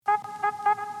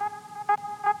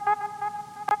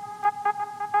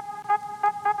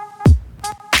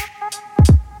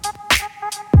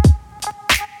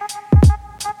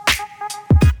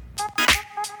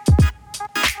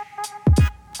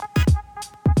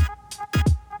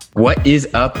What is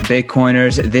up,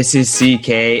 Bitcoiners? This is CK,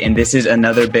 and this is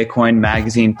another Bitcoin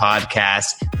Magazine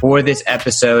podcast. For this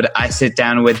episode, I sit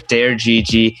down with Dare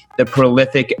Gigi, the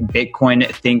prolific Bitcoin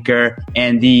thinker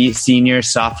and the senior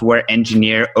software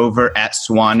engineer over at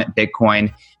Swan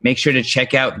Bitcoin. Make sure to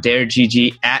check out Dare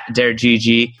Gigi at Dare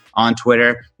Gigi on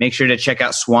Twitter. Make sure to check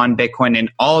out Swan Bitcoin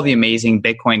and all the amazing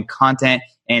Bitcoin content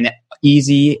and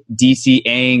easy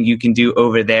DCAing you can do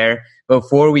over there.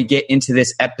 Before we get into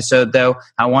this episode, though,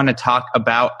 I want to talk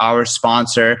about our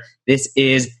sponsor. This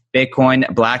is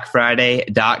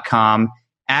BitcoinBlackFriday.com.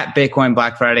 At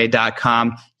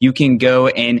BitcoinBlackFriday.com, you can go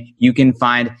and you can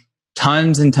find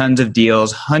tons and tons of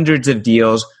deals, hundreds of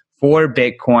deals for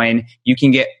Bitcoin. You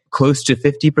can get close to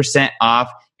 50%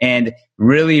 off and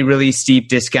really, really steep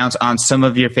discounts on some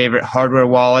of your favorite hardware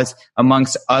wallets,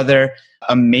 amongst other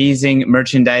amazing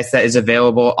merchandise that is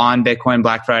available on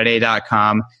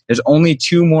BitcoinBlackFriday.com. There's only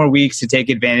 2 more weeks to take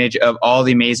advantage of all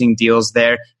the amazing deals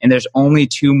there, and there's only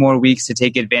 2 more weeks to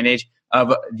take advantage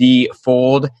of the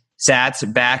Fold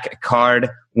Sats Back Card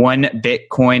 1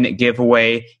 Bitcoin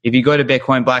giveaway. If you go to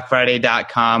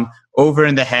BitcoinBlackFriday.com, over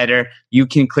in the header, you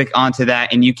can click onto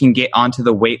that and you can get onto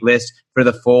the wait list for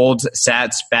the Fold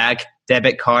Sats Back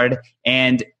debit card.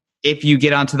 And if you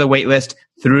get onto the wait list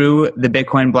through the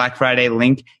Bitcoin Black Friday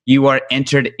link, you are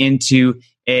entered into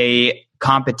a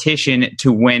competition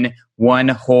to win 1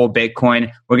 whole Bitcoin.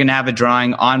 We're going to have a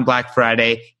drawing on Black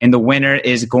Friday, and the winner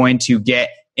is going to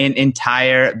get an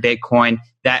entire Bitcoin.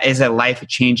 That is a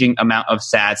life-changing amount of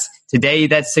sats. Today,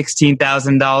 that's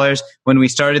 $16,000. When we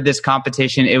started this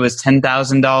competition, it was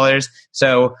 $10,000.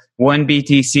 So 1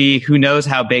 BTC, who knows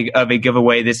how big of a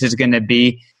giveaway this is going to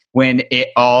be when it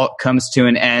all comes to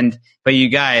an end. But you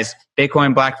guys,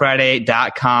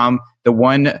 BitcoinBlackFriday.com, the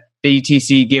 1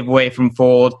 BTC giveaway from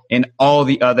Fold, and all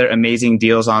the other amazing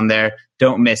deals on there.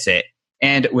 Don't miss it.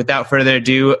 And without further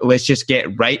ado, let's just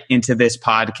get right into this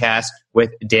podcast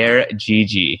with Dare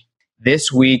Gigi.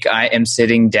 This week, I am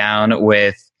sitting down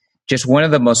with just one of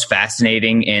the most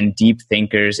fascinating and deep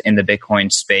thinkers in the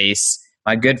Bitcoin space,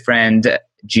 my good friend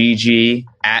Gigi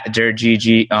at Dare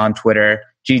Gigi on Twitter.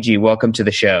 Gigi, welcome to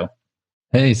the show.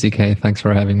 Hey, CK. Thanks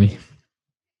for having me.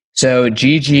 So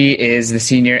Gigi is the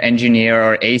senior engineer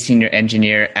or a senior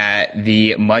engineer at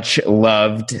the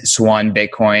much-loved Swan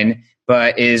Bitcoin,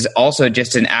 but is also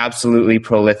just an absolutely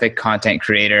prolific content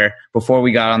creator. Before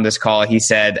we got on this call, he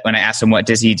said, when I asked him what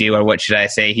does he do or what should I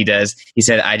say he does, he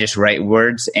said, I just write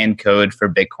words and code for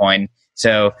Bitcoin.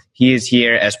 So he is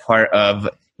here as part of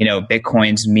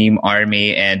Bitcoin's meme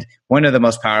army and one of the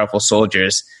most powerful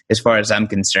soldiers as far as I'm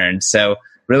concerned. So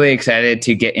really excited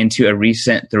to get into a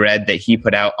recent thread that he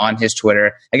put out on his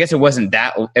Twitter. I guess it wasn't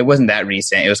that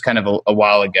recent. It was kind of a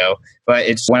while ago, but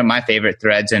it's one of my favorite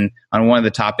threads and on one of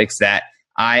the topics that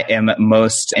I am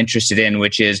most interested in,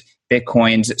 which is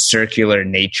Bitcoin's circular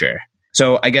nature.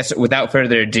 So I guess without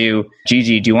further ado,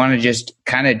 Gigi, do you want to just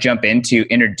kind of jump into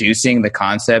introducing the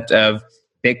concept of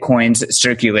Bitcoin's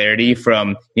circularity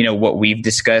from, what we've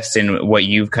discussed and what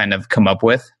you've kind of come up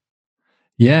with?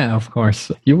 Yeah, of course.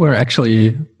 You were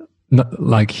actually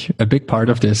like a big part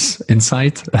of this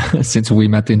insight since we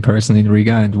met in person in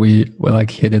Riga, and we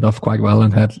hit it off quite well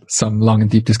and had some long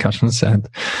and deep discussions. And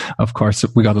of course,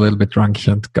 we got a little bit drunk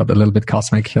and got a little bit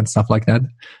cosmic and stuff like that.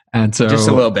 And so just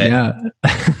a little bit. Yeah.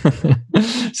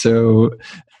 So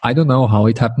I don't know how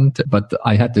it happened, but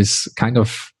I had this kind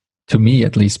of, to me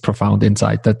at least, profound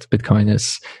insight that Bitcoin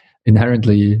is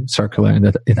inherently circular and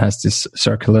that it has this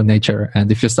circular nature.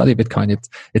 And if you study Bitcoin,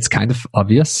 it's kind of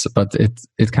obvious, but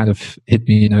it kind of hit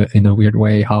me in a weird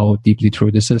way how deeply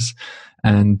true this is.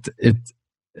 And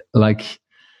I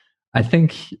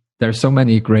think there's so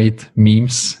many great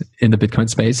memes in the Bitcoin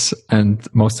space, and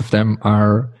most of them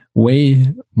are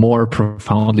way more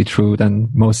profoundly true than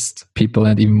most people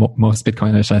and even most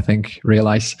Bitcoiners, I think,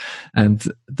 realize. And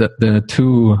the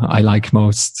 2 I like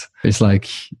most is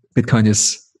Bitcoin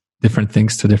is different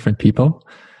things to different people.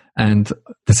 And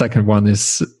the second one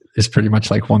is pretty much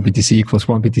like 1 BTC equals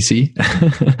 1 BTC.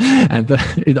 And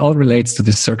it all relates to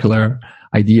this circular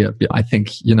idea. I think,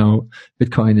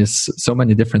 Bitcoin is so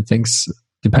many different things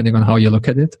depending on how you look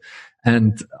at it.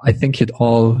 And I think it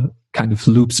all kind of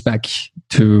loops back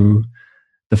to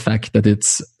the fact that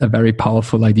it's a very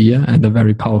powerful idea and a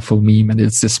very powerful meme, and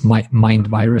it's this mind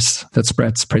virus that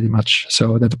spreads pretty much.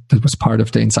 So that was part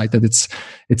of the insight, that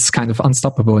it's kind of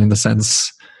unstoppable in the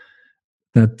sense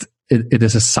that it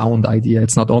is a sound idea.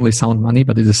 It's not only sound money,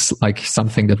 but it is like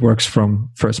something that works from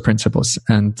first principles.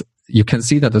 And you can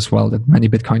see that as well, that many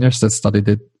Bitcoiners that studied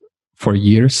it for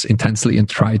years intensely and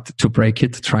tried to break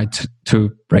it, tried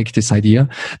to break this idea,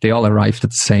 they all arrived at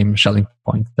the same Schelling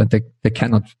point, that they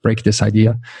cannot break this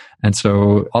idea. And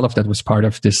so all of that was part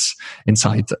of this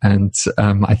insight. And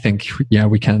I think,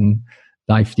 we can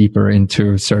dive deeper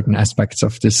into certain aspects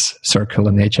of this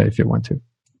circular nature if you want to.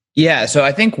 Yeah, so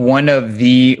I think one of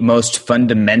the most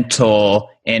fundamental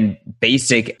and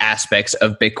basic aspects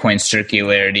of Bitcoin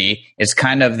circularity is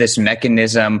kind of this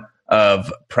mechanism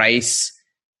of price,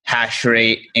 hash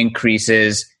rate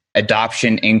increases,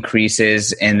 adoption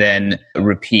increases, and then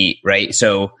repeat, right?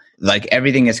 So like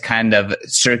everything is kind of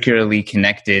circularly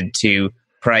connected to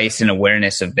price and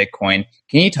awareness of Bitcoin.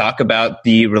 Can you talk about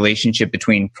the relationship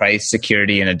between price,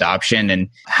 security, and adoption, and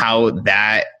how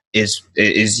that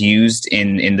is used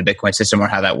in the Bitcoin system, or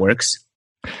how that works?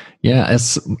 Yeah,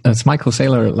 as Michael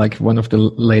Saylor, like one of the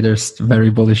latest very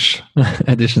bullish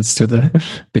additions to the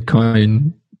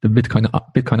Bitcoiner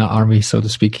army, so to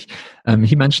speak,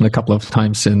 he mentioned a couple of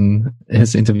times in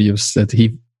his interviews that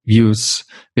he views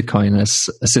Bitcoin as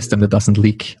a system that doesn't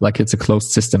leak, like it's a closed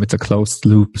system, it's a closed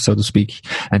loop, so to speak.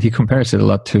 And he compares it a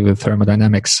lot to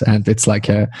thermodynamics, and it's like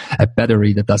a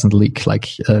battery that doesn't leak. Like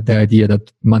the idea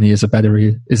that money is a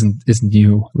battery isn't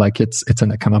new. Like it's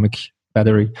an economic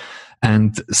battery.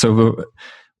 And so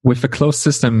with a closed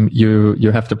system,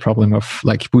 you have the problem of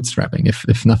like bootstrapping.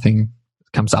 If nothing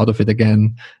comes out of it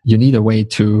again, you need a way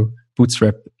to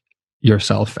bootstrap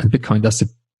yourself, and Bitcoin does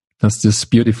this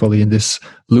beautifully in this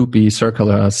loopy,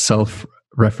 circular,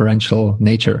 self-referential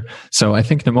nature. So I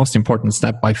think the most important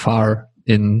step by far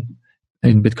in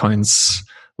Bitcoin's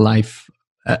life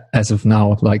as of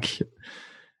now, like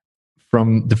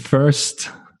from the first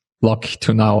block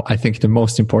to now, I think the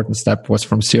most important step was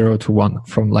from 0 to 1,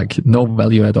 from like no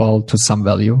value at all to some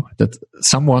value, that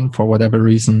someone, for whatever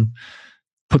reason,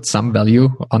 put some value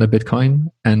on a Bitcoin.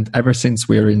 And ever since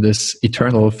we're in this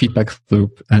eternal feedback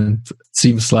loop, and it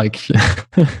seems like and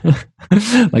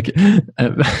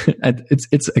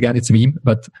it's again, it's a meme,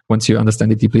 but once you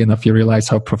understand it deeply enough, you realize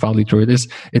how profoundly true it is.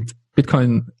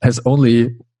 Bitcoin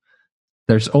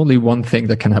there's only one thing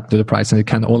that can happen to the price, and it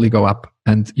can only go up.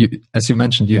 And as you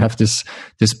mentioned, you have this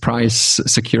price,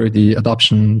 security,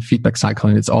 adoption, feedback cycle,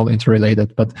 and it's all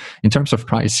interrelated. But in terms of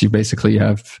price, you basically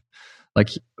have, like,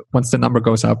 once the number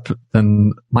goes up,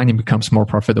 then mining becomes more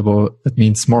profitable. That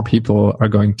means more people are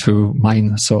going to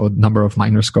mine. So number of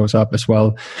miners goes up as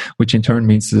well, which in turn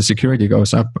means the security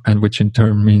goes up, and which in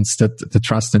turn means that the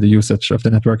trust and the usage of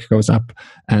the network goes up.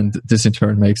 And this in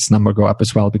turn makes number go up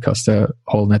as well, because the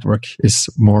whole network is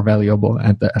more valuable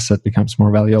and the asset becomes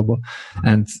more valuable.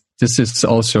 And this is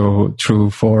also true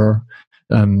for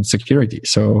security.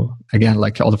 So again,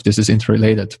 like all of this is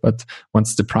interrelated, but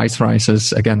once the price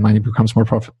rises, again, mining becomes more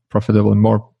profitable and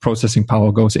more processing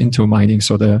power goes into mining.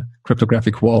 So the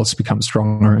cryptographic walls become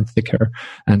stronger and thicker.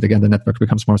 And again, the network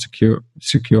becomes more secure,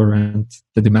 and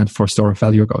the demand for store of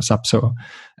value goes up. So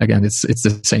again, it's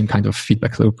the same kind of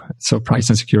feedback loop. So price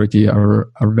and security are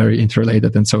very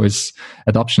interrelated, and so is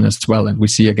adoption as well. And we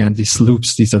see again these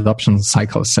loops, these adoption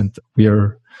cycles, and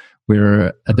we're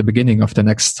at the beginning of the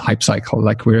next hype cycle,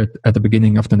 like we're at the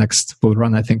beginning of the next bull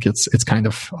run. I think it's kind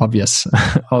of obvious.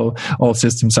 all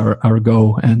systems are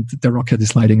go, and the rocket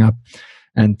is lighting up.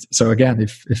 And so again,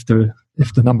 if the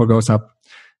number goes up,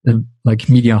 then like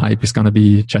media hype is going to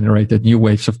be generated. New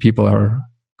waves of people are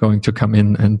going to come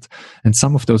in, and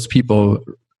some of those people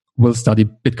will study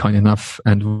Bitcoin enough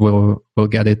and will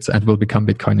get it and will become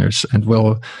Bitcoiners and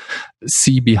will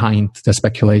see behind the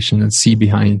speculation and see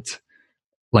behind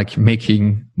like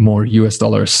making more US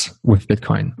dollars with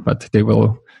Bitcoin, but they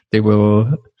will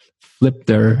flip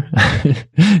their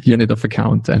unit of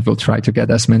account and will try to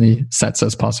get as many sets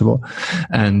as possible.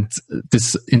 And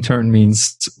this in turn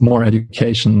means more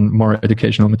education, more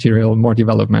educational material, more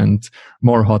development,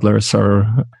 more hodlers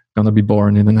are going to be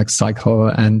born in the next cycle.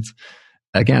 And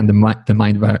again, the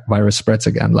mind virus spreads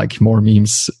again, like more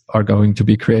memes are going to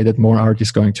be created, more art is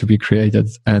going to be created,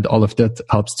 and all of that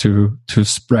helps to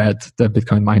spread the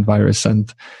Bitcoin mind virus.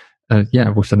 And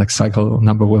with the next cycle,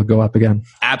 number will go up again.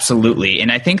 Absolutely.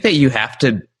 And I think that you have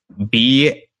to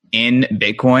be in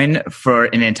Bitcoin for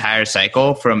an entire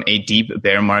cycle, from a deep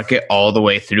bear market all the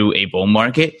way through a bull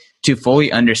market, to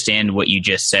fully understand what you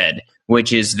just said,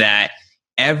 which is that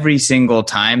every single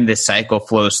time this cycle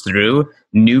flows through,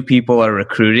 new people are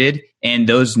recruited, and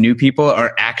those new people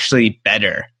are actually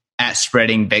better at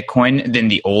spreading Bitcoin than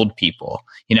the old people.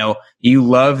 You know, you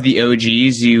love the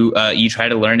OGs, you try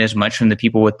to learn as much from the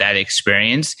people with that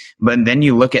experience, but then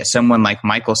you look at someone like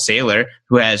Michael Saylor,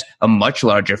 who has a much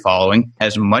larger following,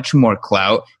 has much more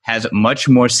clout, has much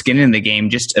more skin in the game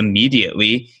just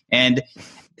immediately, and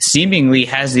seemingly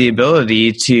has the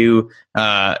ability to,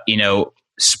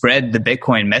 spread the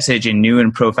Bitcoin message in new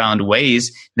and profound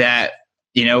ways that,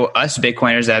 us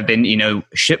Bitcoiners that have been,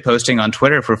 shit posting on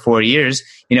Twitter for 4 years,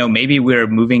 maybe we're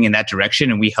moving in that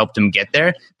direction and we helped him get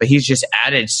there, but he's just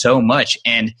added so much.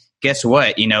 And guess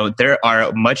what? There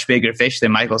are much bigger fish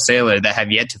than Michael Saylor that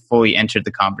have yet to fully enter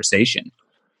the conversation.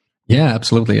 Yeah,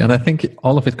 absolutely. And I think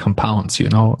all of it compounds,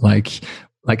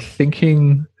 like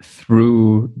thinking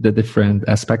through the different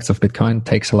aspects of Bitcoin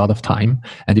takes a lot of time.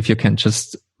 And if you can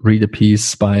just read a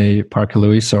piece by Parker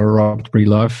Lewis or Robert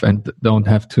Breedlove and don't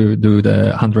have to do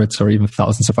the hundreds or even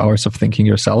thousands of hours of thinking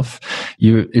yourself,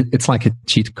 it's like a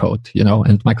cheat code,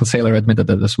 and Michael Saylor admitted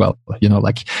that as well.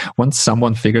 Like once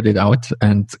someone figured it out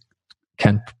and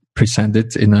can present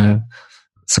it in a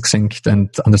succinct and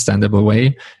understandable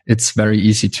way, it's very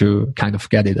easy to kind of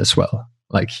get it as well.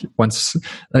 Like once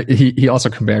he also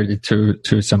compared it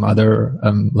to some other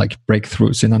like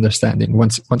breakthroughs in understanding.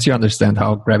 Once you understand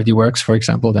how gravity works, for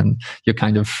example, then you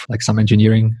kind of like some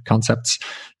engineering concepts,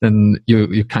 then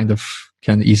you kind of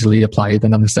can easily apply it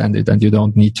and understand it, and you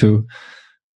don't need to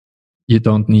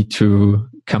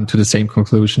come to the same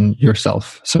conclusion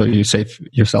yourself. So you save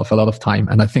yourself a lot of time.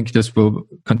 And I think this will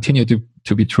continue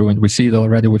to be true. And we see it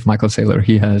already with Michael Saylor.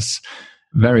 He has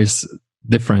various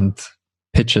different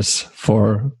pitches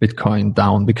for Bitcoin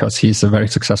down because he's a very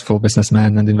successful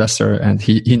businessman and investor, and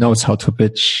he knows how to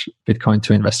pitch Bitcoin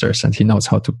to investors, and he knows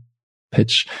how to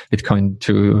pitch Bitcoin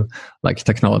to like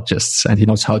technologists, and he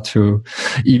knows how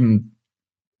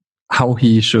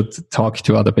he should talk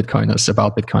to other Bitcoiners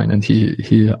about Bitcoin. And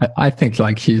I think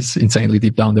like he's insanely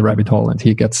deep down the rabbit hole, and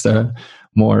he gets the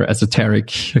more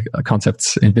esoteric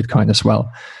concepts in Bitcoin as well.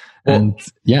 And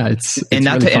yeah, it's and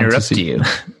not really to interrupt you.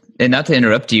 And not to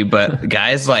interrupt you, but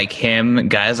guys like him,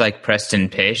 guys like Preston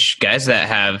Pysh, guys that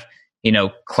have,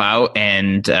 clout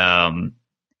and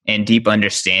deep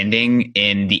understanding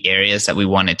in the areas that we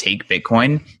want to take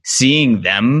Bitcoin, seeing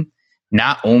them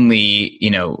not only,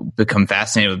 become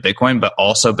fascinated with Bitcoin, but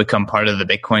also become part of the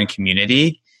Bitcoin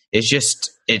community is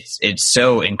just, it's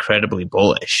so incredibly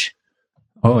bullish.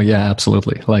 Oh yeah,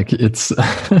 absolutely. Like it's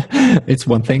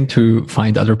one thing to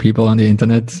find other people on the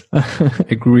internet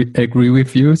agree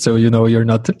with you, so you're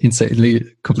not insanely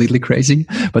completely crazy.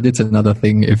 But it's another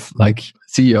thing if like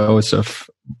CEOs of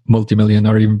multi-million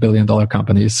or even billion-dollar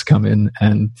companies come in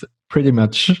and pretty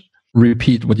much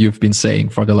repeat what you've been saying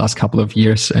for the last couple of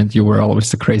years, and you were always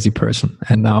the crazy person,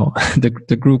 and now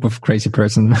the group of crazy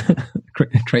persons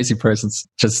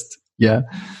just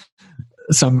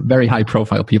some very high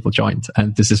profile people joined,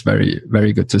 and this is very,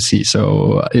 very good to see.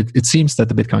 So it seems that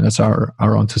the Bitcoiners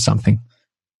are onto something.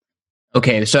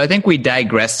 Okay, so I think we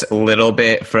digressed a little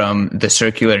bit from the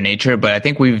circular nature, but I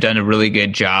think we've done a really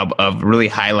good job of really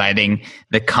highlighting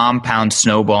the compound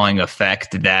snowballing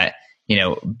effect that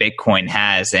Bitcoin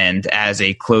has, and as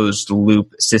a closed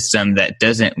loop system that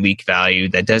doesn't leak value,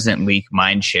 that doesn't leak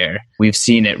mind share, we've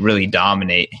seen it really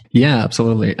dominate. Yeah,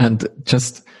 absolutely. And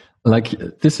just like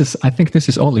I think this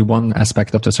is only one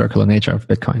aspect of the circular nature of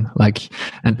Bitcoin.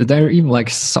 And there are even like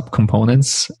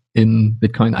subcomponents in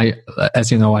Bitcoin.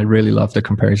 As you know, I really love the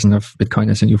comparison of Bitcoin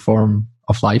as a new form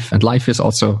of life, and life is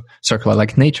also circular.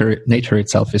 Like nature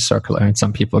itself is circular, and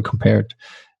some people compared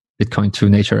Bitcoin to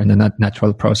nature and the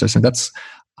natural process, and that's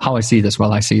how I see it as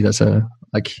well. I see it as a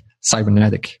like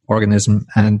cybernetic organism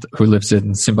and who lives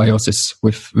in symbiosis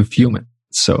with human.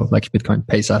 So like Bitcoin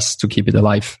pays us to keep it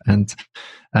alive, and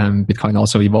Bitcoin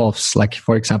also evolves. Like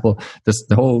for example,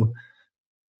 the whole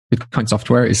Bitcoin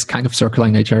software is kind of circular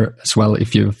in nature as well,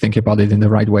 if you think about it in the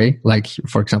right way. Like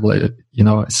for example,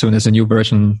 as soon as a new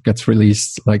version gets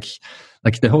released, like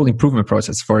the whole improvement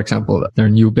process. For example, there are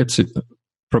new bits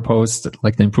proposed,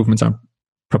 like the improvements are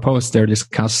proposed, they're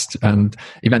discussed, and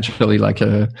eventually like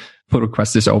a pull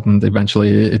request is opened, eventually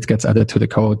it gets added to the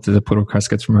code, the pull request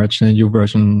gets merged, and a new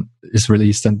version is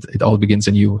released, and it all begins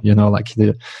anew.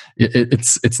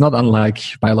 It's not unlike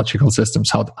biological systems,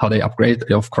 how they upgrade.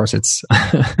 Of course, it's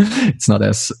it's not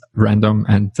as random,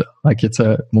 and like it's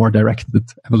a more directed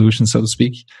evolution, so to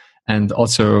speak. And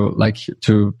also, like,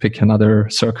 to pick another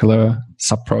circular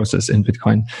sub-process in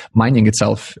Bitcoin, mining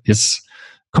itself is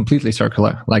completely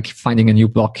circular. Like finding a new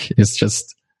block is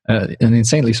just an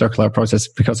insanely circular process,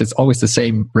 because it's always the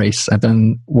same race. And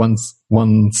then once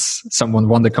someone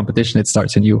won the competition, it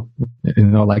starts anew.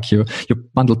 Like you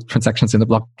bundle transactions in the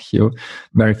block, you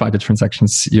verify the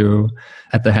transactions, you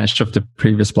add the hash of the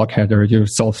previous block header, you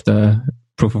solve the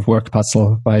proof of work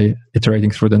puzzle by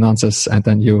iterating through the nonces, and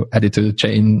then you add it to the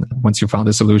chain once you found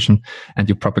a solution, and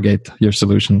you propagate your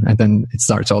solution, and then it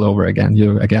starts all over again.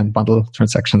 You again bundle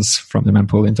transactions from the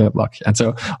mempool into a block. And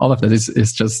so all of that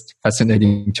is just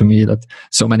fascinating to me, that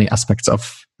so many aspects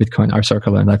of Bitcoin are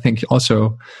circular. And I think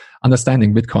also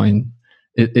understanding Bitcoin,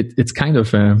 it's kind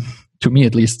of to me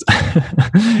at least,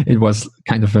 it was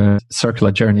kind of a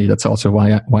circular journey. That's also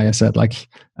why I said, like,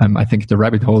 I think the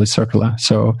rabbit hole is circular.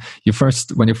 So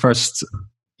when you first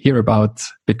hear about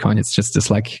Bitcoin, it's just this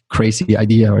like crazy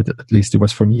idea, or at least it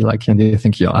was for me, like, and you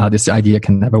think, this idea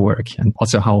can never work. And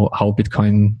also how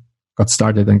Bitcoin got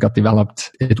started and got developed.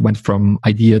 It went from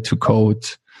idea to code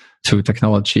to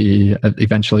technology. It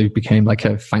eventually became like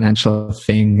a financial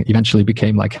thing, eventually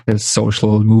became like a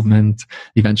social movement,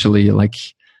 eventually like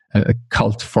a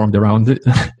cult formed around it.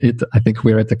 I think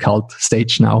we're at the cult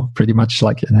stage now, pretty much,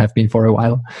 like, and have been for a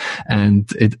while. And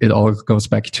it all goes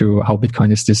back to how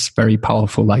Bitcoin is this very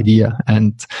powerful idea.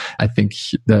 And I think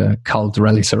the cult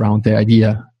rallies around the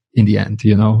idea in the end,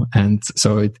 and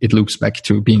so it loops back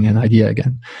to being an idea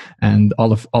again. And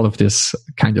all of this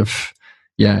kind of,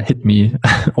 hit me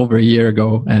over a year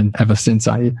ago. And ever since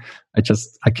I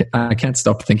can't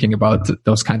stop thinking about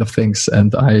those kind of things.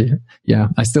 And I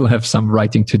still have some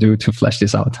writing to do to flesh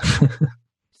this out.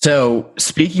 So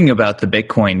speaking about the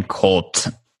Bitcoin cult,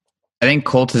 I think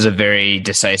cult is a very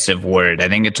decisive word. I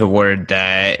think it's a word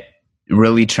that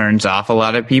really turns off a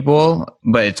lot of people,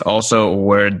 but it's also a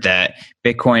word that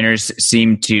Bitcoiners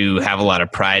seem to have a lot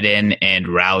of pride in and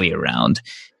rally around.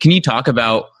 Can you talk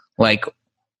about like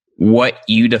what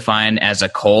you define as a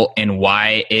cult, and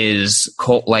why is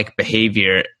cult-like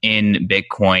behavior in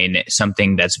Bitcoin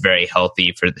something that's very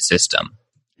healthy for the system?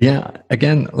 Yeah,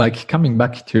 again, like coming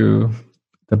back to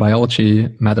the biology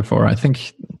metaphor, I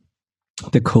think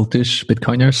the cultish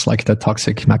Bitcoiners, like the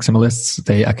toxic maximalists,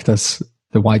 they act as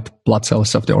the white blood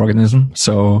cells of the organism.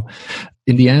 So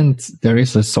in the end, there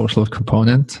is a social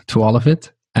component to all of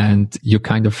it, and you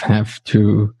kind of have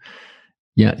to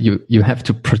you have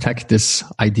to protect this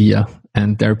idea,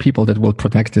 and there are people that will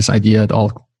protect this idea at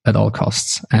all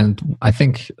costs. And I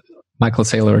think Michael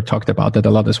Saylor talked about that a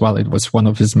lot as well. It was one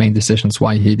of his main decisions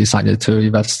why he decided to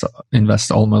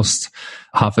invest almost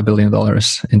 $500 million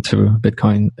into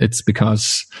Bitcoin. It's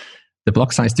because the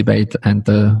block size debate and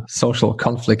the social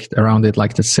conflict around it,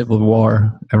 like the civil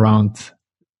war around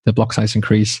the block size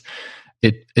increase,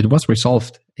 it was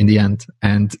resolved in the end.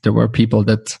 And there were people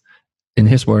that, in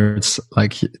his words,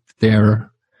 like they're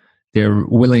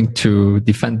willing to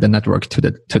defend the network to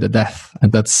the death,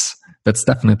 and that's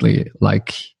definitely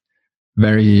like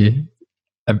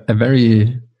a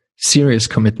very serious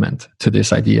commitment to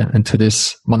this idea and to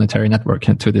this monetary network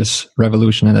and to this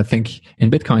revolution. And I think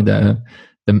in Bitcoin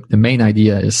the main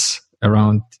idea is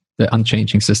around the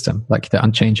unchanging system, like the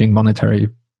unchanging monetary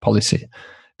policy,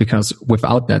 because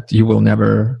without that you will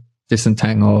never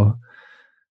disentangle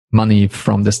money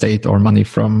from the state or money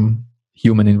from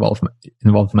human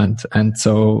involvement. And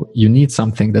so you need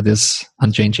something that is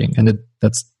unchanging and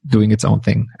that's doing its own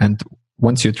thing. And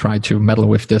once you try to meddle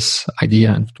with this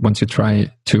idea, and once you try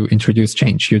to introduce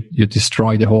change, you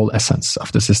destroy the whole essence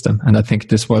of the system. And I think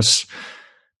this was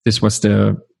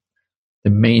the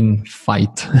main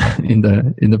fight in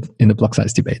the block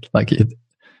size debate. Like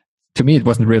to me, it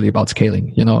wasn't really about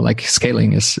scaling. Like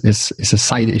scaling is a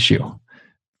side issue.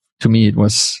 To me, it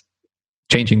was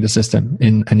changing the system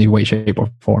in any way, shape,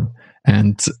 or form.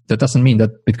 And that doesn't mean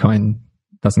that Bitcoin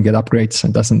doesn't get upgrades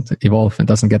and doesn't evolve and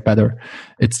doesn't get better.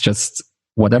 It's just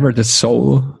whatever the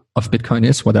soul of Bitcoin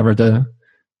is, whatever the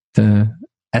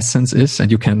essence is,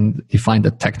 and you can define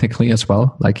that technically as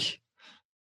well. Like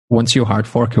once you hard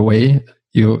fork away,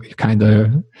 you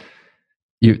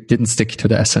didn't stick to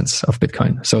the essence of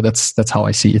Bitcoin. So that's how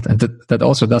I see it. And that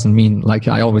also doesn't mean, like,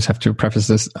 I always have to preface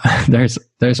this.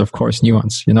 there's of course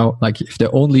nuance, like if the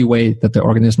only way that the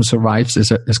organism survives is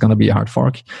going to be a hard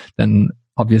fork, then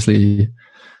obviously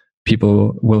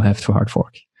people will have to hard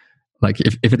fork. Like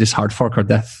if it is hard fork or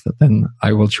death, then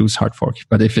I will choose hard fork.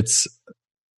 But if it's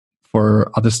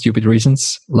for other stupid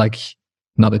reasons, like,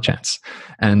 not a chance.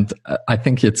 And I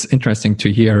think it's interesting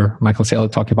to hear Michael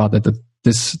Saylor talk about that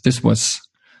this was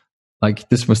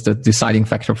the deciding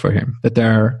factor for him,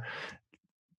 that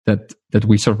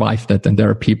we survived that, and there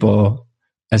are people,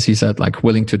 as he said, like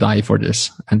willing to die for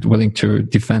this and willing to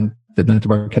defend the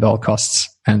network at all costs.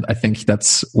 And I think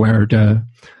that's where the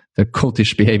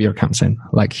cultish behavior comes in.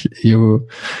 Like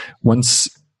once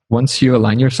you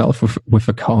align yourself with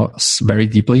a cause very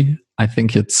deeply, I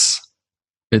think it's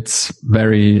it's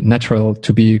very natural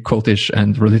to be cultish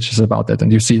and religious about it.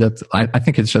 And you see that, I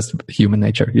think it's just human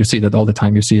nature. You see that all the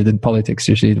time. You see it in politics.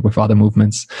 You see it with other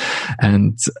movements.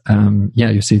 And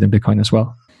you see it in Bitcoin as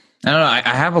well. I don't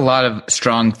know. I have a lot of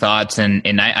strong thoughts,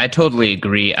 and I totally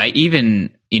agree. I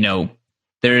even,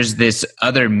 there's this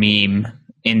other meme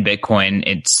in Bitcoin.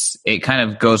 It kind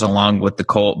of goes along with the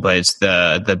cult, but it's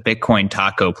the Bitcoin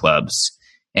taco plebs.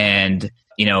 And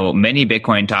many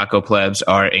Bitcoin taco plebs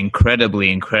are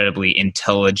incredibly, incredibly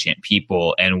intelligent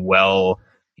people and well,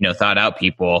 thought out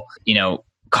people.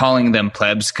 Calling them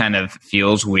plebs kind of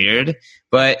feels weird,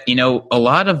 but a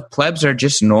lot of plebs are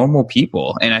just normal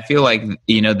people. And I feel like,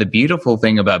 the beautiful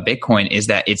thing about Bitcoin is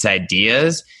that its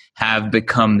ideas have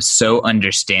become so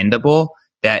understandable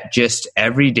that just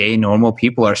everyday normal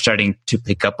people are starting to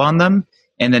pick up on them.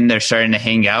 And then they're starting to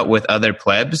hang out with other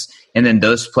plebs, and then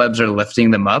those plebs are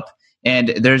lifting them up. And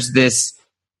there's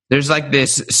like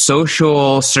this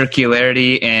social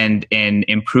circularity and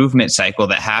improvement cycle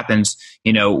that happens,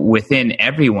 within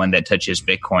everyone that touches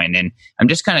Bitcoin. And I'm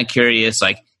just kind of curious,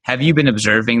 like, have you been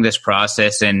observing this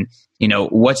process, and,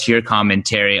 what's your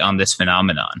commentary on this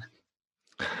phenomenon?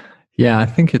 Yeah, I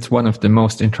think it's one of the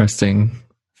most interesting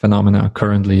phenomena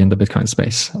currently in the Bitcoin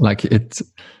space. Like it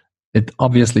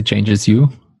obviously changes you,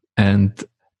 and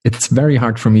it's very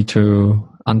hard for me to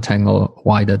untangle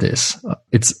why that is.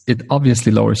 It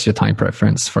obviously lowers your time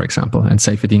preference, for example, and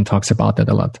Saifedean talks about that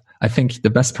a lot. I think the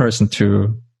best person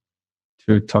to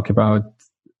talk about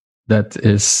that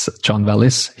is John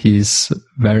Wallis. He's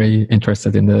very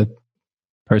interested in the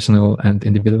personal and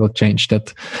individual change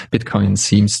that Bitcoin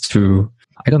seems to,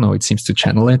 it seems to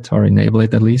channel it or enable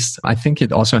it at least. I think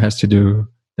it also has to do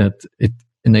that it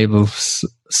enables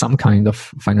some kind of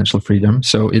financial freedom.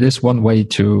 So it is one way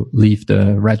to leave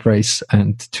the rat race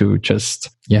and to just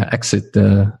exit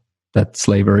that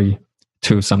slavery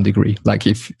to some degree. Like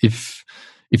if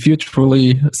you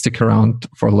truly stick around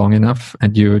for long enough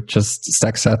and you just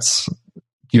stack sats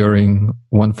during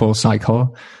one full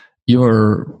cycle,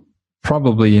 you're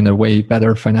probably in a way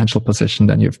better financial position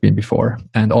than you've been before.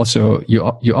 And also you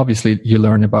obviously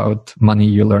learn about money,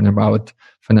 you learn about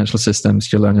financial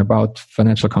systems, you learn about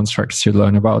financial constructs, you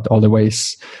learn about all the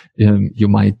ways you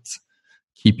might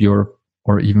keep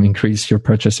or even increase your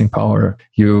purchasing power.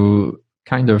 You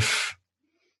kind of,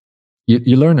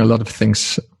 you learn a lot of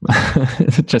things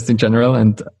just in general,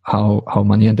 and how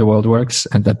money and the world works,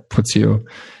 and that puts you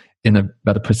in a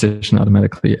better position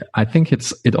automatically. I think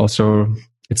it's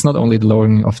not only the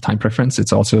lowering of time preference,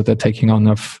 it's also the taking on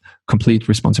of complete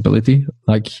responsibility.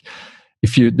 Like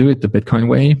if you do it the Bitcoin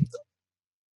way,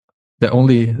 the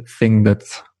only thing that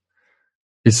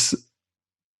is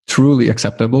truly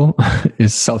acceptable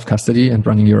is self-custody and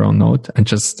running your own node and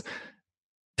just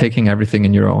taking everything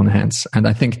in your own hands. And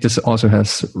I think this also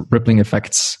has rippling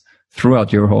effects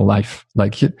throughout your whole life.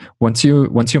 Like once you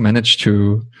manage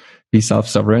to be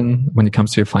self-sovereign when it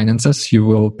comes to your finances, you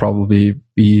will probably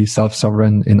be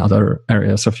self-sovereign in other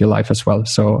areas of your life as well.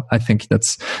 So I think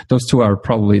those two are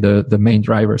probably the main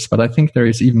drivers. But I think there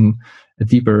is even a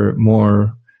deeper,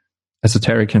 more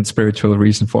esoteric and spiritual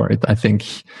reason for it. I think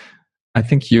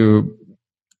at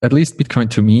least Bitcoin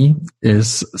to me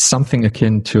is something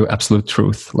akin to absolute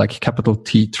truth, like capital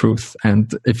T truth.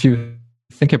 And if you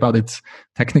think about it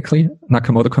technically,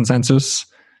 Nakamoto consensus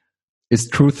is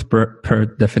truth per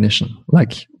definition.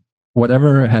 Like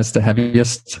whoever has the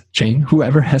heaviest chain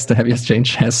has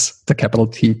the capital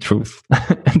T truth.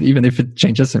 And even if it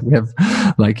changes and we have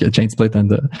like a chain split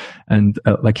and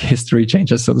like history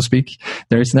changes, so to speak,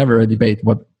 there is never a debate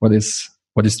what is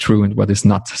true and what is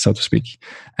not, so to speak.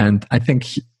 And I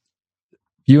think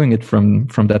viewing it from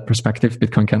that perspective,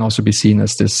 Bitcoin can also be seen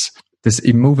as this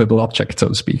immovable object, so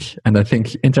to speak. And I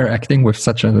think interacting with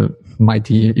such a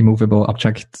mighty immovable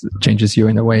object changes you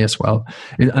in a way as well.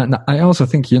 And I also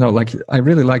think, I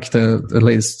really like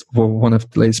one of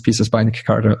the latest pieces by Nick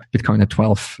Carter, Bitcoin at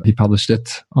 12. He published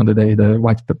it on the day the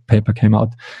white paper came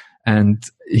out. And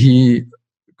he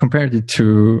compared it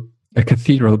to a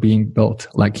cathedral being built.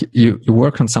 Like you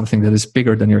work on something that is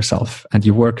bigger than yourself, and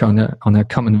you work on a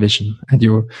common vision, and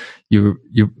you're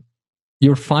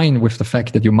fine with the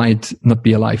fact that you might not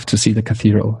be alive to see the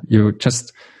cathedral. You're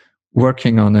just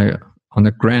working on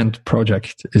a grand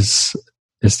project is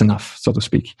enough, so to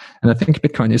speak. And I think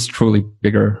Bitcoin is truly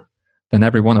bigger than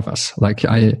every one of us. Like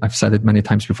I've said it many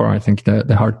times before, I think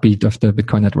the heartbeat of the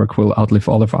Bitcoin network will outlive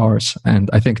all of ours. And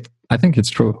I think it's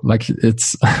true. Like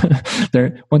it's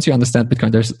there. Once you understand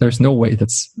Bitcoin, there's no way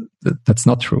that's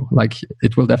not true. Like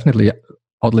it will definitely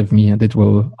outlive me and it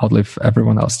will outlive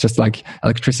everyone else, just like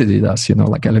electricity does,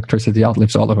 like electricity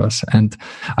outlives all of us. And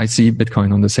I see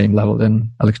Bitcoin on the same level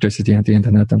than electricity and the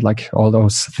internet and like all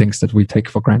those things that we take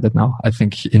for granted now. I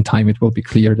think in time it will be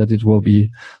clear that it will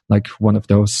be like one of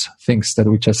those things that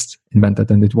we just invented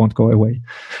and it won't go away.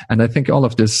 And I think all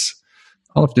of this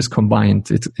combined,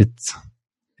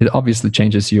 it obviously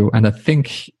changes you. And I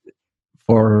think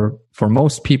for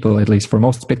most people, at least for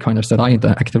most Bitcoiners that I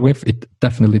interacted with, it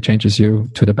definitely changes you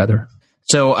to the better.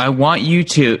 So I want you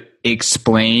to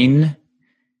explain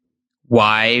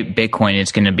why Bitcoin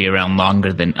is going to be around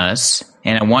longer than us.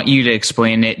 And I want you to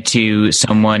explain it to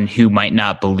someone who might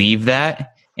not believe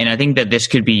that. And I think that this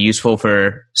could be useful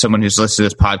for someone who's listening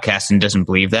to this podcast and doesn't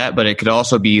believe that, but it could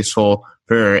also be useful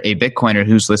for a Bitcoiner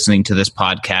who's listening to this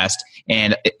podcast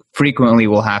and frequently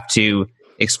will have to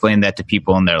explain that to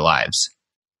people in their lives.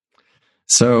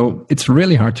 So it's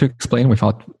really hard to explain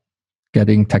without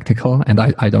getting technical. And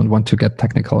I don't want to get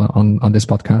technical on this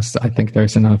podcast. I think there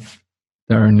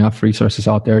are enough resources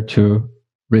out there to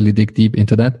really dig deep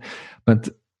into that. But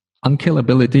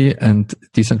unkillability and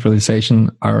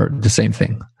decentralization are the same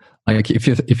thing. Like if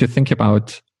you think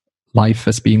about life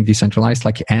as being decentralized,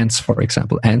 like ants, for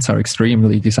example, ants are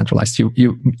extremely decentralized.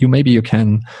 You maybe you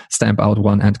can stamp out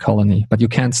one ant colony, but you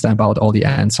can't stamp out all the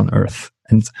ants on Earth.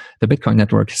 And the Bitcoin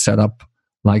network is set up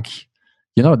like,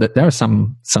 that there are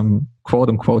some quote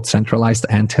unquote centralized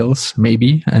anthills,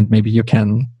 maybe, and maybe you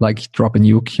can like drop a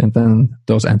nuke and then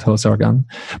those anthills are gone.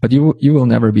 But you will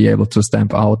never be able to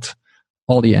stamp out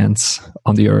all the ants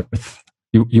on the Earth.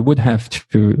 You would have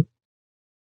to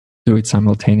do it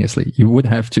simultaneously. You would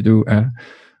have to do a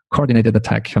coordinated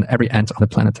attack on every ant on the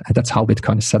planet. And that's how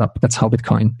Bitcoin is set up. That's how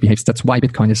Bitcoin behaves. That's why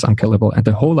Bitcoin is unkillable. And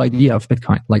the whole idea of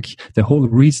Bitcoin, like the whole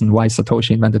reason why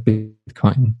Satoshi invented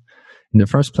Bitcoin in the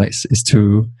first place, is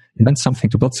to invent something,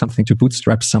 to build something, to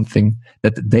bootstrap something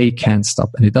that they can stop.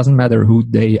 And it doesn't matter who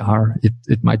they are.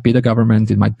 It might be the government.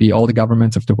 It might be all the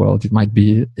governments of the world. It might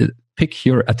be, pick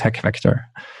your attack vector.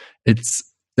 It's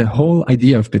the whole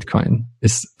idea of Bitcoin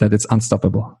is that it's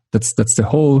unstoppable. That's the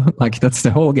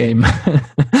whole game.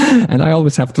 And I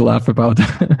always have to laugh about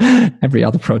every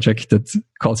other project that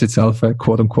calls itself a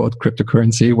quote unquote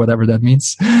cryptocurrency, whatever that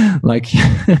means. Like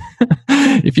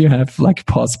if you have like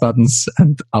pause buttons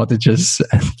and outages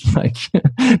and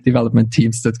like development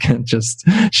teams that can just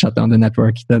shut down the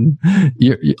network, then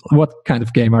what kind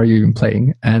of game are you even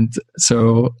playing? And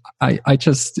so I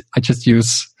just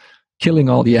use killing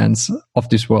all the ants of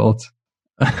this world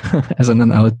as an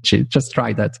analogy. Just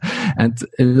try that. And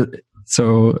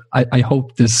so I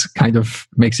hope this kind of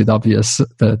makes it obvious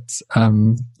that,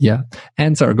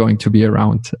 ants are going to be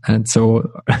around. And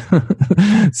so,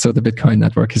 so the Bitcoin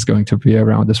network is going to be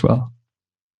around as well.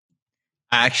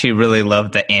 I actually really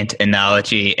love the ant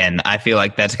analogy, and I feel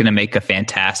like that's going to make a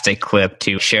fantastic clip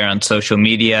to share on social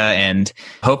media and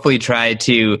hopefully try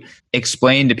to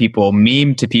explain to people,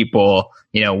 meme to people,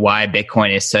 why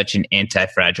Bitcoin is such an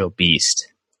anti-fragile beast.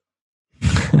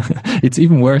 It's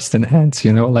even worse than ants,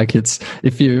 like it's,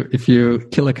 if you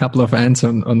kill a couple of ants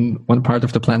on one part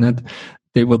of the planet,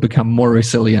 they will become more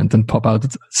resilient and pop out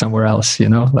somewhere else,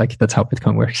 like that's how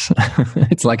Bitcoin works.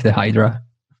 It's like the Hydra.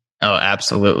 Oh,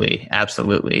 absolutely.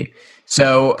 Absolutely.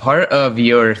 So part of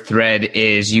your thread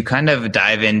is you kind of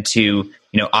dive into,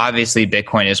 obviously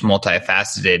Bitcoin is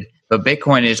multifaceted, but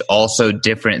Bitcoin is also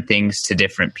different things to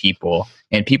different people.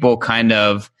 And people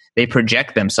they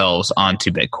project themselves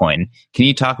onto Bitcoin. Can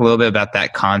you talk a little bit about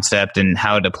that concept and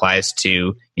how it applies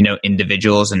to,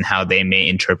 individuals and how they may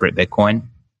interpret Bitcoin?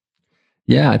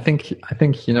 Yeah, I think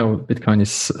Bitcoin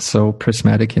is so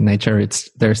prismatic in nature.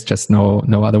 There's just no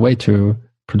other way to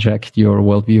project your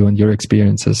worldview and your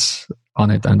experiences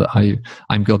on it. And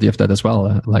I'm guilty of that as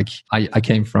well. Like I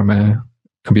came from a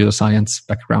computer science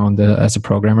background as a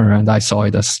programmer, and I saw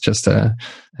it as just a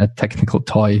technical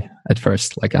toy at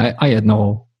first. Like I had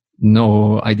no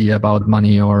idea about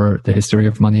money or the history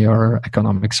of money or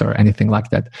economics or anything like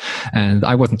that. And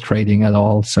I wasn't trading at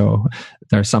all. So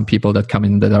there are some people that come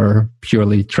in that are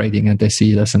purely trading and they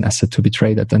see it as an asset to be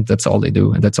traded, and that's all they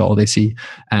do and that's all they see.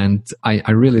 And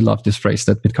I really love this phrase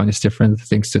that Bitcoin is different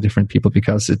things to different people,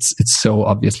 because it's so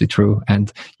obviously true.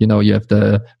 And you have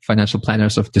the financial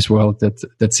planners of this world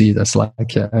that see it as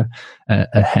like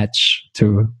a hedge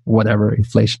to whatever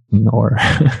inflation, or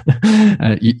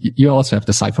you also have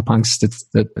the cypherpunks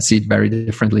that see it very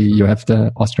differently. You have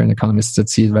the Austrian economists that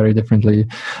see it very differently.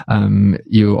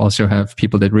 You also have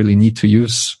people that really need to use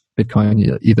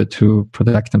Bitcoin either to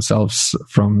protect themselves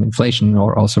from inflation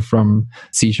or also from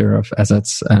seizure of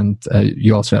assets. And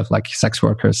you also have like sex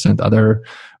workers and other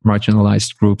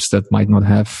marginalized groups that might not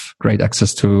have great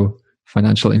access to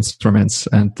financial instruments,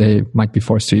 and they might be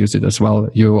forced to use it as well.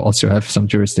 You also have some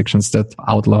jurisdictions that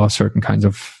outlaw certain kinds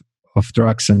of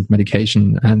drugs and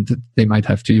medication, and they might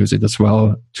have to use it as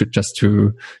well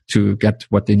to get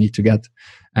what they need to get.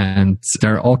 And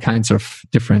there are all kinds of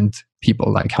different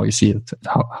people, like how you see it,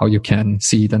 how you can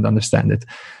see it and understand it.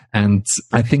 And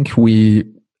I think we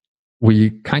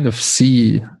kind of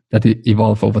see that it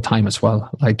evolve over time as well.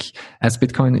 Like as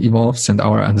Bitcoin evolves and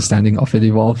our understanding of it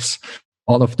evolves,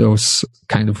 all of those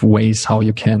kind of ways how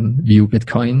you can view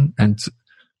Bitcoin and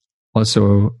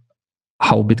also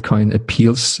how Bitcoin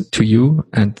appeals to you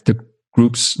and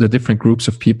the different groups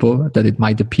of people that it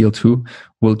might appeal to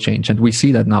will change. And we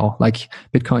see that now. Like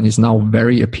Bitcoin is now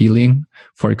very appealing,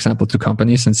 for example, to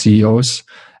companies and CEOs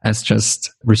as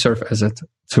just reserve asset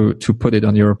to put it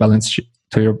on your balance sheet,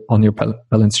 on your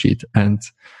balance sheet. And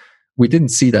we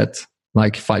didn't see that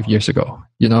like 5 years ago,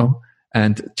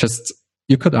 and just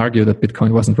you could argue that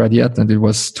Bitcoin wasn't ready yet and it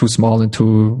was too small and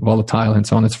too volatile and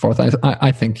so on and so forth.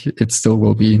 I think it still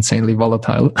will be insanely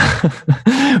volatile,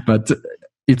 but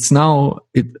it now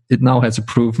has a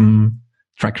proven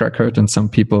track record, and some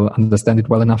people understand it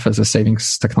well enough as a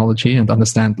savings technology and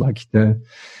understand like the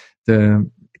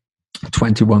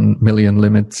 21 million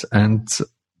limit and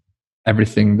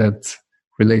everything that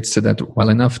relates to that well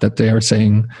enough that they are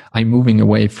saying, I'm moving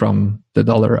away from the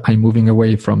dollar, I'm moving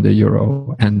away from the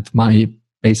euro, and my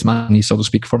base money, so to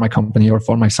speak, for my company or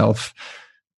for myself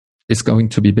is going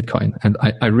to be Bitcoin. And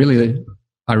I really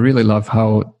love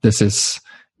how this is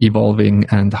evolving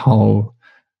and how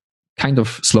kind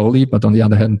of slowly, but on the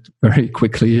other hand, very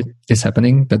quickly is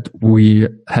happening, that we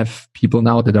have people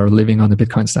now that are living on the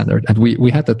Bitcoin standard. And we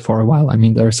had that for a while. I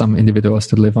mean, there are some individuals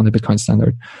that live on the Bitcoin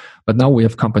standard, but now we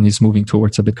have companies moving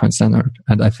towards a Bitcoin standard.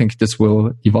 And I think this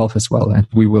will evolve as well. And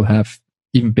we will have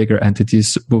even bigger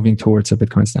entities moving towards a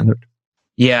Bitcoin standard.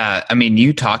 Yeah, I mean,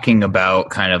 you talking about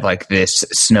kind of like this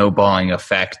snowballing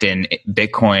effect in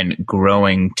Bitcoin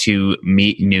growing to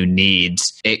meet new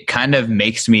needs, it kind of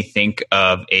makes me think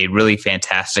of a really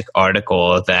fantastic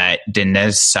article that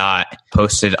Dinez Saat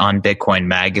posted on Bitcoin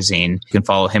Magazine. You can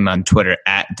follow him on Twitter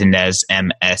at Dinez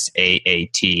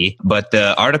MSAAT. But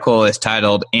the article is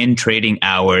titled, "In Trading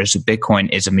Hours, Bitcoin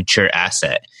is a Mature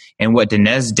Asset." And what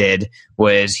Dinez did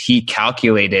was he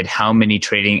calculated how many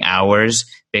trading hours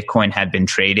Bitcoin had been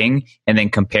trading and then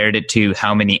compared it to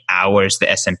how many hours the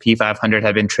S&P 500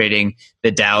 had been trading, the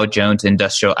Dow Jones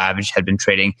Industrial Average had been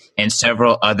trading, and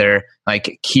several other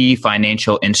like key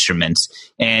financial instruments.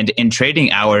 And in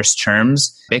trading hours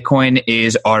terms, Bitcoin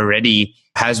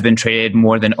has been traded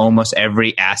more than almost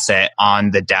every asset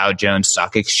on the Dow Jones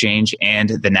Stock Exchange and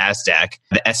the NASDAQ.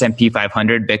 The S&P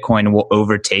 500, Bitcoin will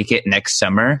overtake it next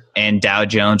summer, and Dow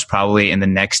Jones probably in the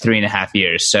next 3.5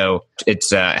 years. So it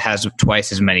has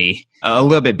twice as many, a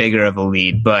little bit bigger of a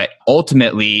lead. But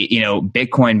ultimately,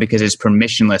 Bitcoin, because it's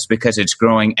permissionless, because it's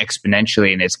growing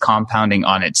exponentially and it's compounding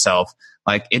on itself,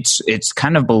 like it's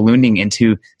kind of ballooning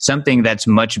into something that's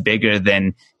much bigger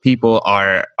than people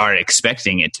are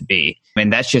expecting it to be.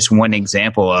 And that's just one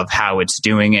example of how it's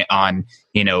doing it on,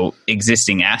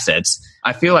 existing assets.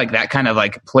 I feel like that kind of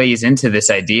like plays into this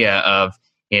idea of,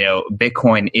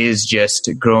 Bitcoin is just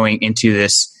growing into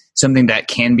this something that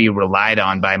can be relied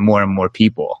on by more and more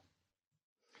people.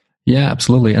 Yeah,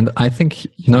 absolutely. And I think,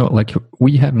 like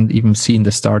we haven't even seen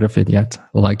the start of it yet.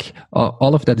 Like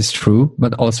all of that is true,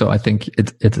 but also I think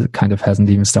it kind of hasn't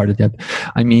even started yet.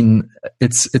 I mean,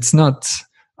 it's not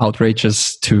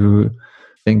outrageous to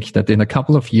think that in a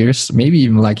couple of years, maybe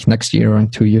even like next year or in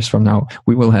 2 years from now,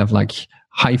 we will have like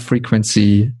high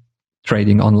frequency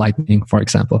trading on Lightning, for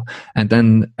example. And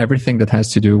then everything that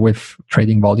has to do with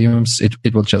trading volumes,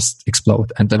 it will just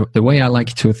explode. And the way I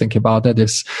like to think about that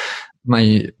is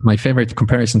my favorite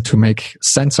comparison to make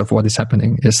sense of what is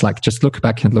happening is like just look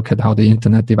back and look at how the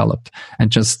internet developed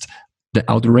and just the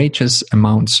outrageous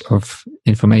amounts of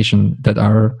information that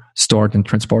are stored and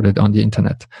transported on the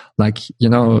internet. Like,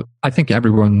 I think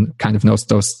everyone kind of knows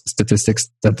those statistics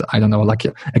that, I don't know, like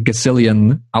a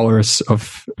gazillion hours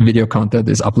of video content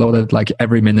is uploaded like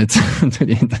every minute to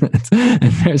the internet.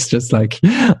 And there's just like,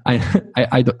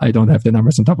 I don't have the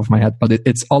numbers on top of my head, but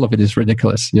it's all of it is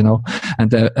ridiculous,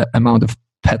 and the amount of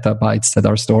petabytes that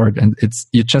are stored, and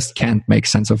you just can't make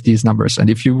sense of these numbers. And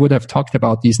if you would have talked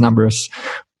about these numbers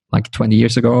like 20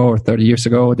 years ago or 30 years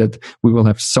ago, that we will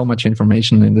have so much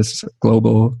information in this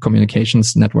global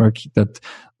communications network that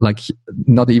like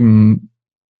not even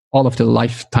all of the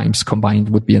lifetimes combined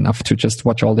would be enough to just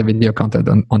watch all the video content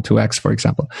on 2x, for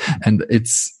example. And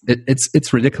it's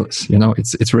ridiculous,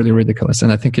 it's really ridiculous.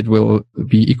 And I think it will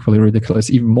be equally ridiculous,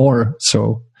 even more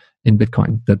so in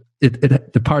Bitcoin, that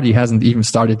the party hasn't even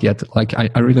started yet. Like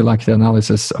I really like the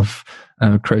analysis of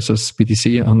Croesus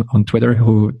BTC on Twitter,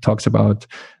 who talks about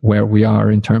where we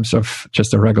are in terms of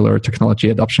just a regular technology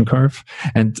adoption curve.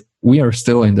 And we are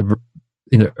still in the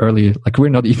early, like we're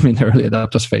not even in the early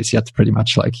adopters phase yet, pretty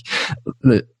much. Like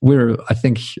we're, I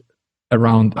think,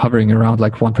 hovering around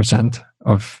like 1%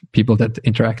 of people that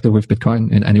interacted with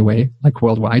Bitcoin in any way, like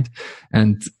worldwide.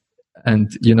 And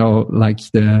you know, like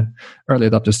the early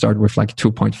adopters started with like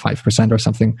 2.5% or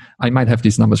something. I might have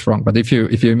these numbers wrong, but if you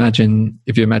imagine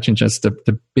just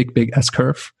the big S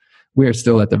curve, we're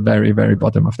still at the very, very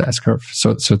bottom of the S curve.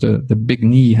 So the big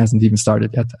knee hasn't even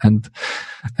started yet. And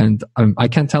I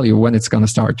can't tell you when it's going to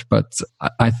start, but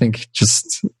I think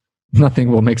just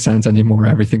nothing will make sense anymore.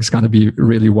 Everything's going to be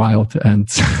really wild, and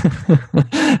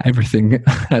everything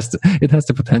has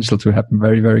the potential to happen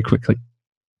very, very quickly.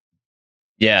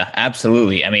 Yeah,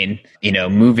 absolutely. I mean, you know,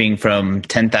 moving from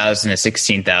 10,000 to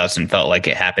 16,000 felt like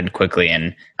it happened quickly.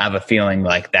 And I have a feeling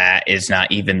like that is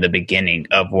not even the beginning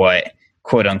of what,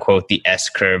 quote unquote, the S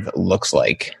curve looks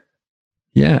like.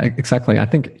 Yeah, exactly. I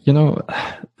think, you know,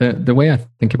 the way I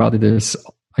think about it is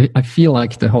I feel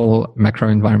like the whole macro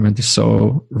environment is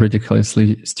so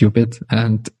ridiculously stupid,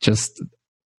 and just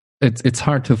it's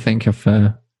hard to think of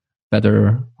a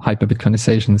better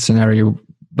hyper-Bitcoinization scenario.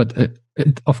 But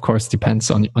it of course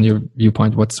depends on your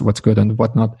viewpoint, what's good and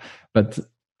whatnot. But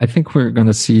I think we're going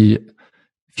to see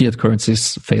fiat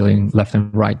currencies failing left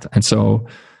and right, and so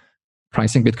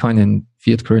pricing Bitcoin in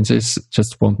fiat currencies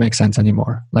just won't make sense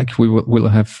anymore. Like we'll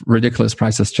have ridiculous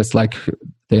prices, just like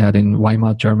they had in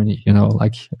Weimar Germany. You know,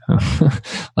 like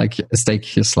like a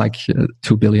stake is like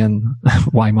 2 billion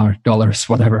Weimar dollars,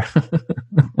 whatever.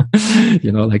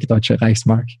 You know, like Deutsche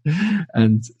Reichsmark,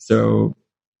 and so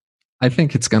I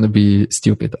think it's going to be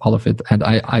stupid, all of it. And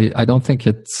I don't think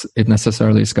it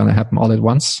necessarily is going to happen all at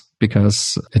once,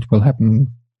 because it will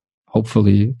happen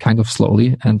hopefully kind of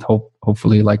slowly, and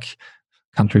hopefully like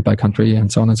country by country and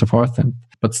so on and so forth.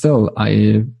 But still,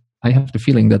 I have the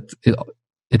feeling that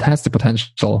it has the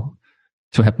potential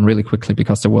to happen really quickly,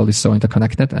 because the world is so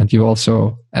interconnected. And you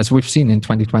also, as we've seen in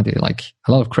 2020, like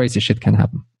a lot of crazy shit can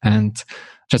happen. And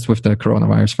just with the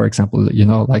coronavirus, for example, you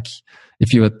know, like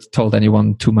if you had told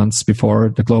anyone 2 months before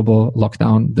the global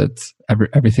lockdown that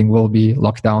everything will be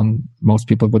locked down, most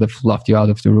people would have laughed you out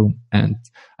of the room. And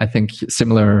I think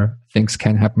similar things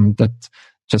can happen, that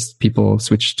just people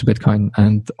switch to Bitcoin.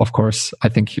 And of course, I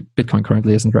think Bitcoin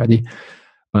currently isn't ready,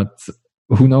 but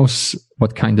who knows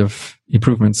what kind of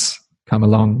improvements come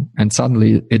along, and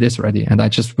suddenly it is ready. And I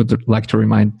just would like to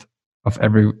remind of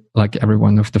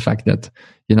everyone of the fact that,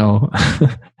 you know,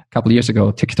 a couple of years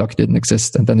ago, TikTok didn't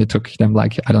exist. And then it took them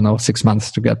 6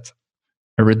 months to get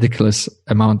a ridiculous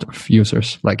amount of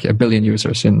users, like 1 billion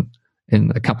users in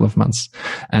a couple of months.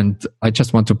 And I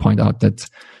just want to point out that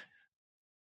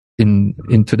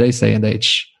in today's day and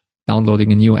age,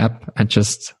 downloading a new app and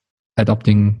just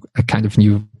adopting a kind of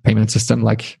new payment system,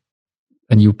 like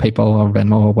a new PayPal or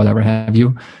Venmo or whatever have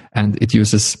you, and it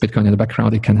uses Bitcoin in the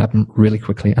background, it can happen really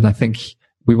quickly. And I think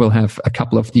we will have a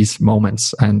couple of these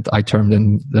moments, and I termed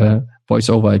in the voice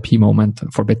over IP moment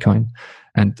for Bitcoin.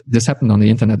 And this happened on the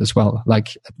internet as well.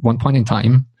 Like at one point in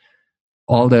time,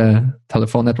 all the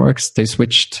telephone networks, they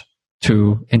switched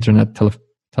to internet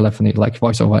telephony, like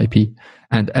voice over IP.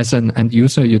 And as an end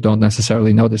user, you don't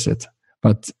necessarily notice it,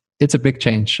 but it's a big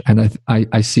change. And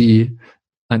I see,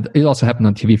 and it also happened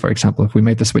on TV, for example. If we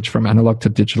made the switch from analog to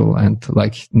digital, and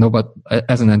like nobody,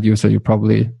 as an end user, you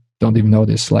probably don't even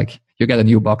notice. Like you get a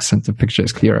new box and the picture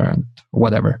is clearer and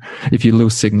whatever. If you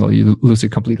lose signal, you lose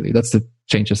it completely. That's the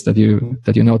changes that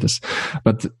you notice.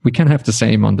 But we can have the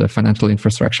same on the financial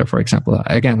infrastructure, for example.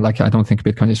 Again, like I don't think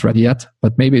Bitcoin is ready yet,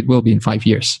 but maybe it will be in 5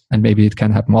 years, and maybe it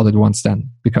can happen all at once then.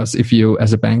 Because if you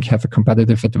as a bank have a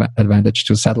competitive advantage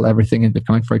to settle everything in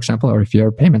Bitcoin, for example, or if you're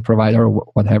a payment provider or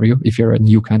what have you, if you're a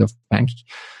new kind of bank,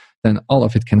 then all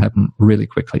of it can happen really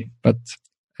quickly. But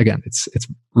again, it's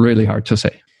really hard to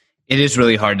say. It is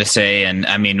really hard to say. And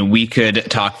I mean, we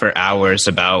could talk for hours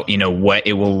about, you know, what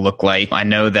it will look like. I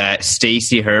know that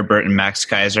Stacy Herbert and Max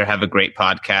Kaiser have a great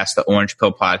podcast, the Orange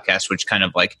Pill podcast, which kind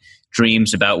of like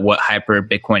dreams about what hyper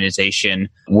Bitcoinization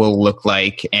will look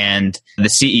like. And the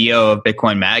CEO of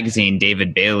Bitcoin Magazine,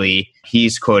 David Bailey,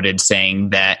 he's quoted saying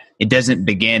that it doesn't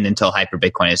begin until hyper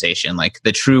Bitcoinization. Like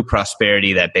the true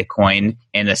prosperity that Bitcoin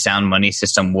and a sound money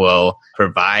system will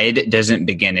provide doesn't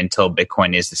begin until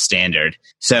Bitcoin is the standard.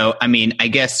 So, I mean, I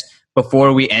guess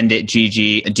before we end it,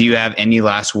 Gigi, do you have any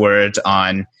last words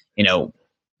on, you know,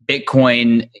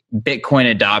 Bitcoin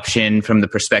adoption from the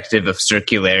perspective of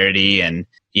circularity? And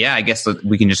yeah, I guess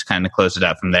we can just kind of close it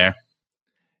out from there.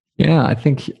 Yeah, I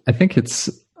think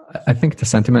the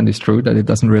sentiment is true that it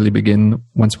doesn't really begin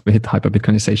once we hit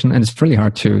hyper-Bitcoinization, and it's really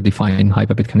hard to define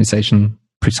hyper-Bitcoinization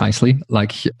precisely.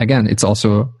 Like, again, it's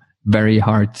also very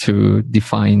hard to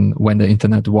define when the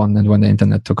internet won and when the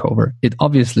internet took over. It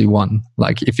obviously won.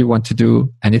 Like, if you want to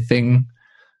do anything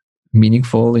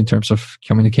meaningful in terms of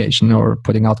communication or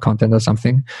putting out content or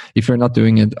something, if you're not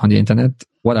doing it on the internet,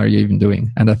 what are you even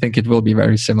doing? And I think it will be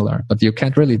very similar, but you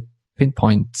can't really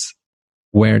pinpoint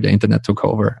where the internet took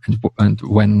over and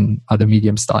when other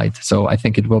mediums died. So I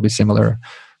think it will be similar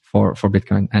for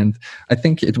Bitcoin. And I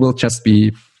think it will just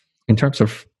be, in terms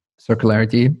of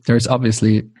circularity, there's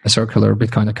obviously a circular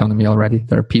Bitcoin economy already.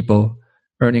 There are people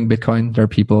earning Bitcoin. There are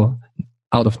people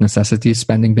out of necessity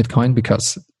spending Bitcoin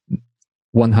because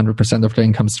 100% of the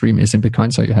income stream is in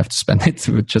Bitcoin. So you have to spend it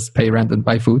to just pay rent and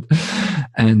buy food.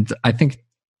 And I think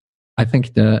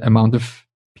the amount of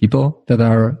people that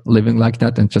are living like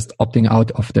that and just opting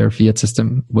out of their fiat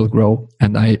system will grow.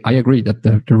 And I agree that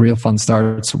the real fun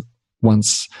starts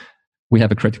once we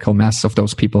have a critical mass of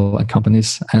those people and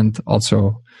companies, and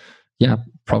also, yeah,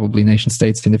 probably nation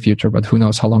states in the future, but who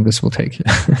knows how long this will take.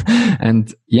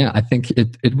 And yeah, I think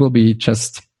it will be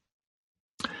just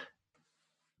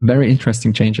very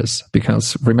interesting changes,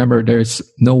 because remember, there's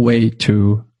no way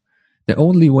the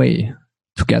only way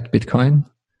to get Bitcoin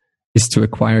is to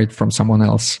acquire it from someone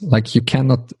else. Like, you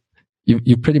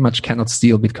pretty much cannot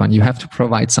steal Bitcoin. You have to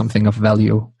provide something of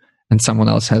value, and someone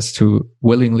else has to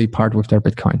willingly part with their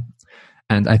Bitcoin.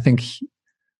 And I think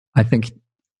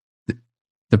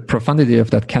the profundity of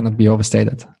that cannot be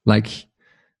overstated. Like,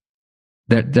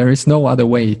 there is no other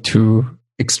way to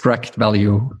extract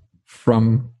value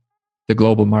from the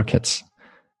global markets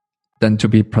than to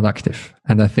be productive.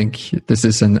 And I think this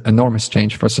is an enormous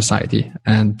change for society.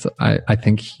 And I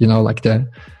think, like the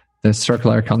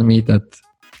circular economy that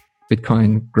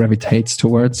Bitcoin gravitates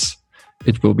towards,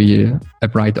 it will be a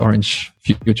bright orange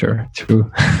future,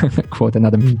 to quote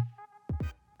another meme.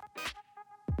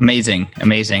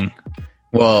 Amazing.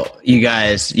 Well, you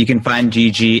guys, you can find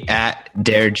Gigi at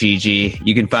DareGG.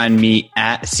 You can find me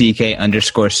at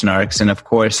CK_Snarks. And of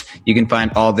course, you can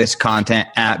find all this content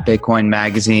at Bitcoin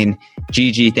Magazine.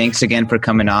 Gigi, thanks again for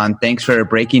coming on. Thanks for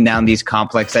breaking down these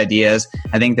complex ideas.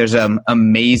 I think there's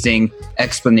amazing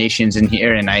explanations in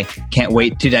here, and I can't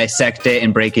wait to dissect it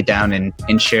and break it down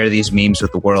and share these memes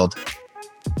with the world.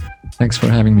 Thanks for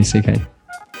having me, CK.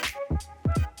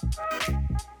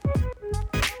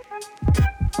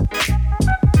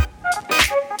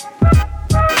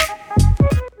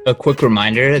 A quick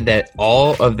reminder that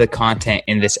all of the content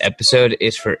in this episode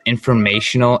is for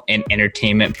informational and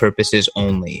entertainment purposes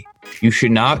only. You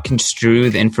should not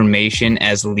construe the information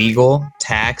as legal,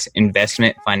 tax,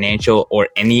 investment, financial, or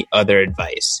any other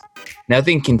advice.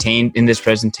 Nothing contained in this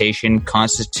presentation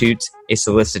constitutes a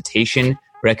solicitation,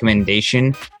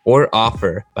 recommendation, or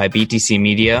offer by BTC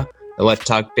Media, the Let's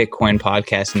Talk Bitcoin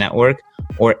podcast network,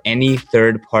 or any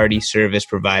third-party service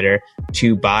provider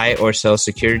to buy or sell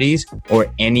securities or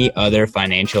any other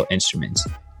financial instruments.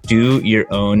 Do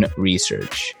your own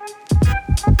research.